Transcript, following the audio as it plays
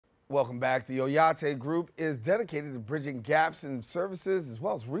Welcome back. The Oyate Group is dedicated to bridging gaps in services as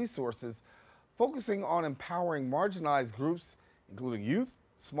well as resources, focusing on empowering marginalized groups, including youth,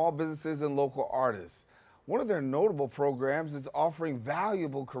 small businesses, and local artists. One of their notable programs is offering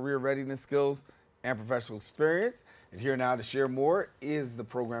valuable career readiness skills and professional experience. And here now to share more is the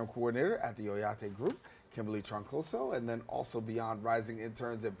program coordinator at the Oyate Group, Kimberly Troncoso, and then also Beyond Rising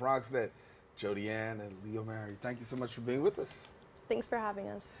Interns at BronxNet, Jody-Ann and Leomary. Thank you so much for being with us. Thanks for having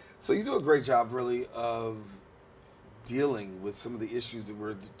us. So you do a great job, really, of dealing with some of the issues that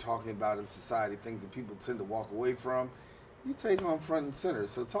we're talking about in society, things that people tend to walk away from. You take on front and center.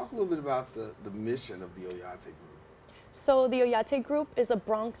 So talk a little bit about the mission of the Oyate Group. So the Oyate Group is a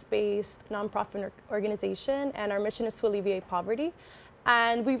Bronx-based nonprofit organization, and our mission is to alleviate poverty.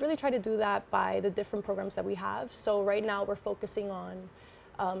 And we really try to do that by the different programs that we have. So right now we're focusing on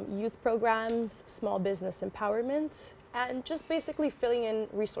youth programs, small business empowerment, and just basically filling in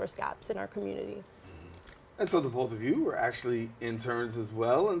resource gaps in our community. And so the both of you are actually interns as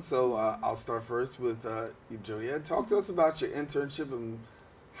well. And so I'll start first with Jody-Ann. Talk to us about your internship and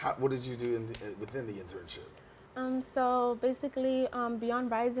what did you do within the internship? So basically,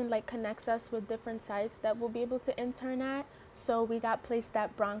 Beyond Rising connects us with different sites that we'll be able to intern at. So we got placed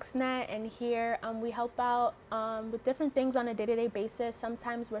at BronxNet, and here we help out with different things on a day-to-day basis.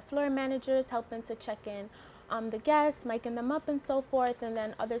 Sometimes we're floor managers helping to check in the guests, miking them up and so forth, and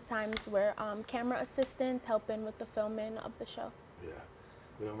then other times we're camera assistants helping with the filming of the show. Yeah.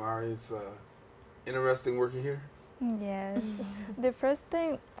 Leomary, it's interesting working here? Yes. The first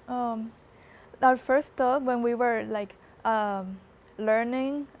thing, our first talk when we were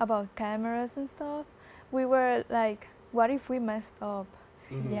learning about cameras and stuff, we were like, what if we messed up?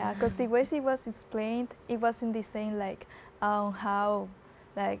 Yeah, because the way it was explained, it wasn't the same how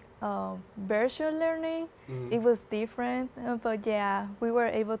virtual learning, it was different, but yeah, we were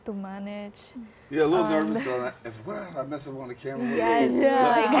able to manage. Yeah, a little nervous. What if I mess up on the camera?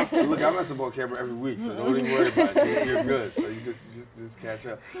 Look, I mess up on camera every week, so don't even worry about it. You're good, so you just catch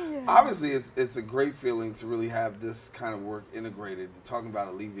up. Yeah. Obviously, it's a great feeling to really have this kind of work integrated, talking about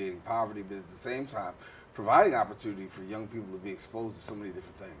alleviating poverty, but at the same time, providing opportunity for young people to be exposed to so many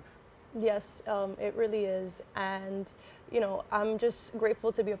different things. Yes, it really is. And you know, I'm just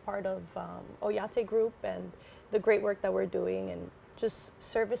grateful to be a part of Oyate Group and the great work that we're doing and just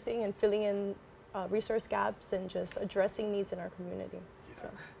servicing and filling in resource gaps and just addressing needs in our community. Yeah. So.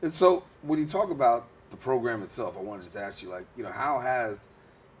 And so when you talk about the program itself, I want to just ask you, how has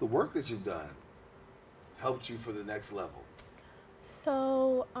the work that you've done helped you for the next level?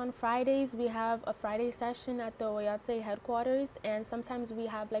 So on Fridays, we have a Friday session at the Oyate headquarters, and sometimes we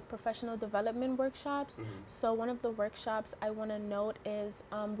have professional development workshops. So one of the workshops I want to note is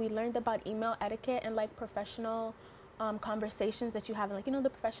we learned about email etiquette and professional conversations that you have in the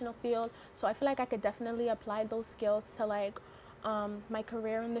professional field. So I feel like I could definitely apply those skills to my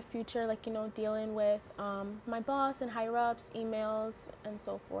career in the future, dealing with my boss and higher ups, emails, and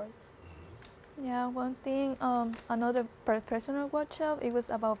so forth. Yeah, one thing, another professional workshop, it was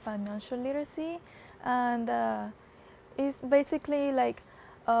about financial literacy, and it's basically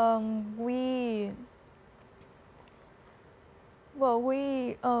we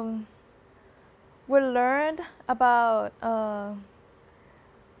learned about all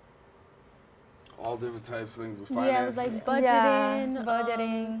different types of things with finances. Yeah, it was budgeting,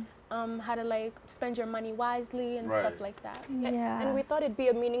 budgeting. How to spend your money wisely and stuff like that. Yeah. And we thought it'd be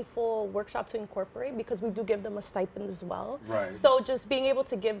a meaningful workshop to incorporate because we do give them a stipend as well. Right. So just being able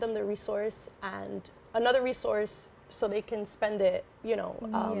to give them the resource and another resource so they can spend it,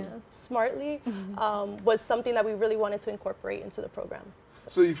 smartly, was something that we really wanted to incorporate into the program.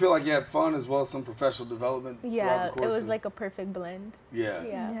 So you feel like you had fun as well as some professional development throughout the course? It was like a perfect blend. Yeah.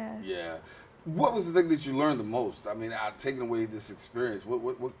 Yes. Yeah. What was the thing that you learned the most? I mean, taking away this experience, what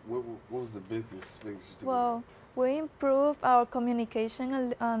was the biggest thing you took away? Well, we improved our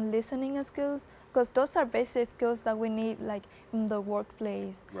communication and listening skills because those are basic skills that we need in the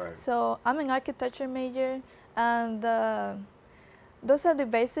workplace. Right. So I'm an architecture major, and those are the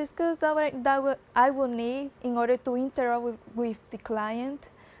basic skills that I will need in order to interact with the client.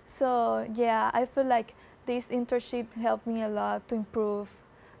 So yeah, I feel like this internship helped me a lot to improve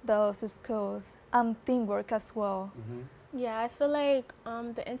those skills and teamwork as well. Yeah, I feel like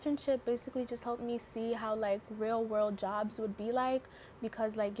the internship basically just helped me see how real world jobs would be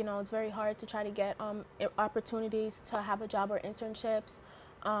because it's very hard to try to get opportunities to have a job or internships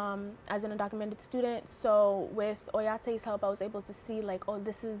as an undocumented student. So with Oyate's help, I was able to see oh,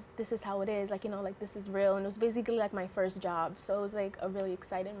 this is how it is, this is real, and it was basically my first job. So it was a really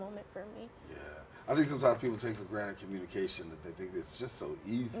exciting moment for me. Yeah. I think sometimes people take for granted communication, that they think it's just so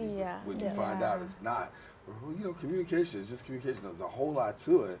easy. Yeah. When you find out it's not. Well, you know, communication is just communication. There's a whole lot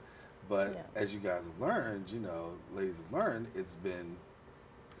to it. But as you guys have learned, you know, ladies have learned, it's been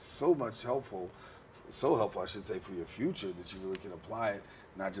so much helpful, so helpful, I should say, for your future, that you really can apply it,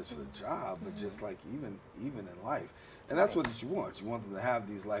 not just for the job, but just like even in life. And that's what you want. You want them to have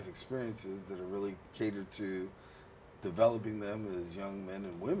these life experiences that are really catered to developing them as young men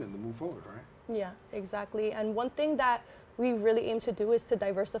and women to move forward, right? Yeah, exactly. And one thing that we really aim to do is to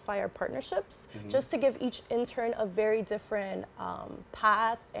diversify our partnerships, just to give each intern a very different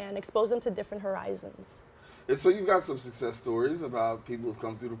path and expose them to different horizons. And so you've got some success stories about people who've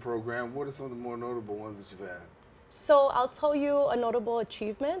come through the program. What are some of the more notable ones that you've had? So I'll tell you a notable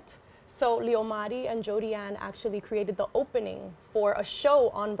achievement. So Leomary and Jody-Ann actually created the opening for a show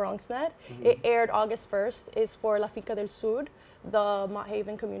on BronxNet. It aired August 1st. It's for La Finca del Sur, the Mott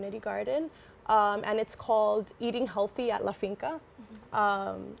Haven Community Garden. And it's called Eating Healthy at La Finca.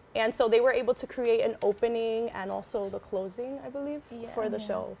 And so they were able to create an opening and also the closing, I believe, for the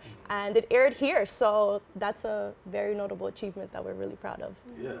show. And it aired here, so that's a very notable achievement that we're really proud of.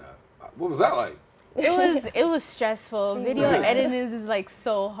 Yeah. What was that like? It was stressful. Video editing is like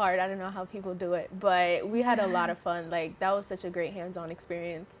so hard. I don't know how people do it, but we had a lot of fun. Like, that was such a great hands-on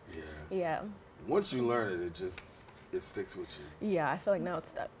experience. Yeah. Once you learn it, it sticks with you. Yeah, I feel like now it's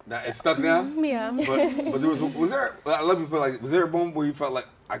stuck. Now it's stuck now? Yeah. But was there, let me put it like, was there a moment where you felt like,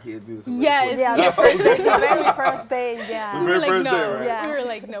 I can't do this? Yes. Yeah, the very first day, yeah. The very first day, right? Yeah. We were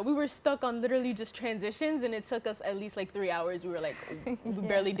like, no. We were stuck on literally just transitions, and it took us at least like 3 hours. We were like, we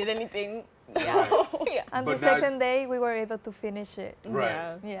barely did anything. Yeah. Right. And But the now, second day, we were able to finish it.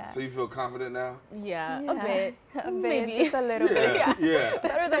 right. Yeah. So you feel confident now? Yeah, Yeah. a bit. A bit, Maybe. just a little bit. Yeah.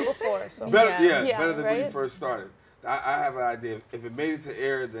 Better than before. So. Better, Yeah. better than when you right? first started. I have an idea. If it made it to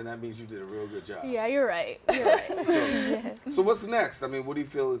air, then that means you did a real good job. Yeah, you're right. You're right. So what's next? I mean, what do you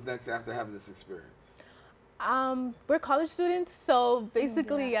feel is next after having this experience? We're college students, so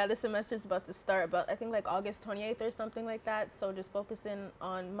basically, the semester's about to start, but I think like August 28th or something like that. So just focusing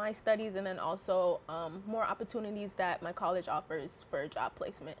on my studies, and then also more opportunities that my college offers for job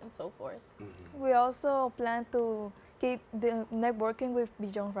placement and so forth. We also plan to keep the networking with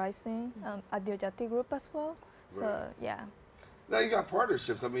Beyond Rising at the Oyate Group as well. So, yeah. Now you got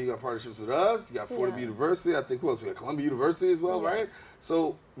partnerships. I mean, you got partnerships with us. You got Fordham University. I think who else? We got Columbia University as well, right?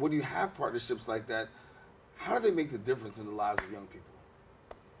 So when you have partnerships like that, how do they make the difference in the lives of young people?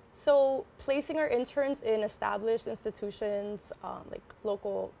 So placing our interns in established institutions, like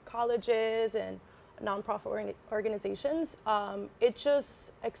local colleges and nonprofit organizations, it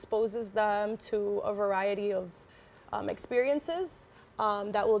just exposes them to a variety of experiences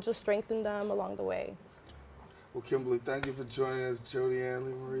that will just strengthen them along the way. Well, Kimberly, thank you for joining us. Jody-Ann,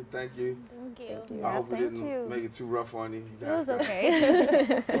 Leomary, thank you. Thank you. I hope we thank didn't you. make it too rough on you. You It guys was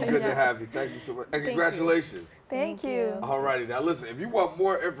okay. good to have you. Thank you so much. And congratulations. Thank you. All righty. Now, listen, if you want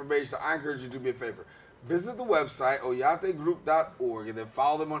more information, I encourage you to do me a favor. Visit the website, oyategroup.org, and then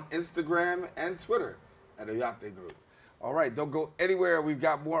follow them on Instagram and Twitter at Oyate Group. All right, don't go anywhere. We've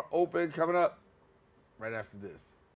got more open coming up right after this.